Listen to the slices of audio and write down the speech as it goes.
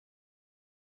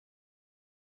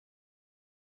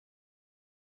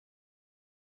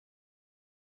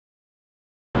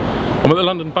I'm at the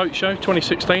London Boat Show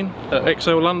 2016 at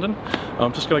XL London.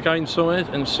 I'm just going to go inside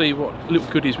and see what little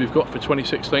goodies we've got for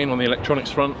 2016 on the electronics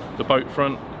front, the boat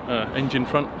front, engine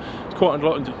front. There's quite a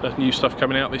lot of new stuff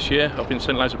coming out this year. I've been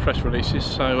sent loads of press releases,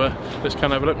 so let's go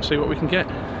and have a look and see what we can get.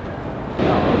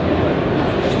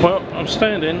 Well, I'm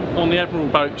standing on the Admiral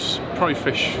Boat's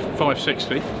ProFish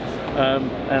 560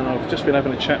 and I've just been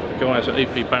having a chat with the guys at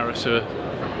EP Barham who are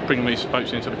bringing these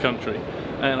boats into the country,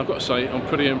 and I've got to say I'm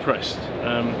pretty impressed.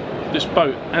 This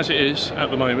boat, as it is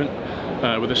at the moment,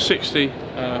 with a 60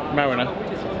 Mariner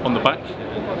on the back,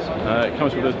 it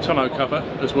comes with a tonneau cover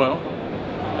as well.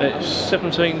 It's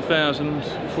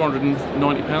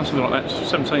 £17,490, something like that,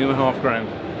 17.5 grand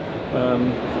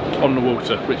on the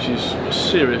water, which is a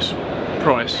serious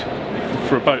price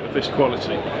for a boat of this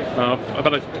quality. I've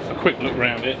had a quick look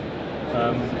around it.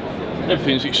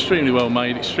 Everything's extremely well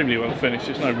made, extremely well finished.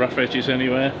 There's no rough edges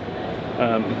anywhere.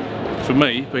 For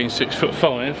me, being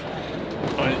 6'5",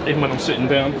 even when I'm sitting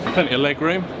down, plenty of leg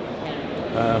room.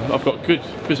 I've got good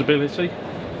visibility,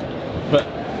 but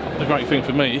the great thing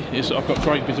for me is that I've got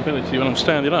great visibility when I'm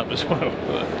standing up as well.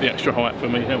 The extra height for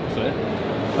me helps there.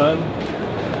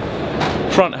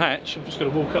 Front hatch, I'm just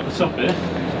going to walk up the top here.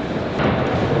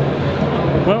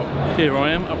 Well, here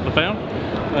I am up the bow.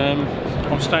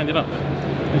 I'm standing up.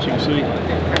 As you can see,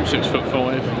 I'm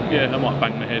 6'5". Yeah, I might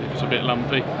bang my head if it's a bit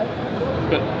lumpy,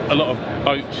 but a lot of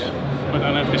boats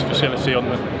don't have this facility on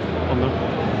the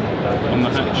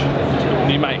hatch.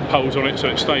 Pneumatic poles on it so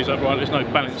it stays upright. There's no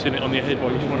balance in it on your head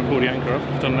while you want to pull the anchor up.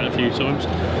 I've done that a few times.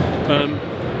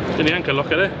 In the anchor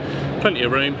locker there, plenty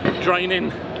of room,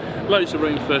 draining, loads of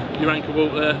room for your anchor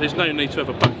water. There's no need to have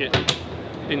a bucket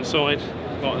inside,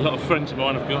 like a lot of friends of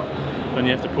mine have got, and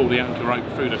you have to pull the anchor rope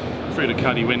through the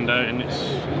cuddy window, and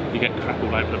you get crap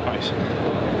all over the place.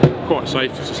 Quite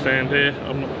safe just to stand here.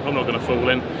 I'm not going to fall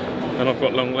in, and I've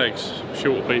got long legs.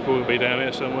 Shorter people will be down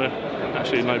here somewhere.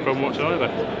 Actually, no problem whatsoever.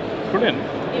 Brilliant.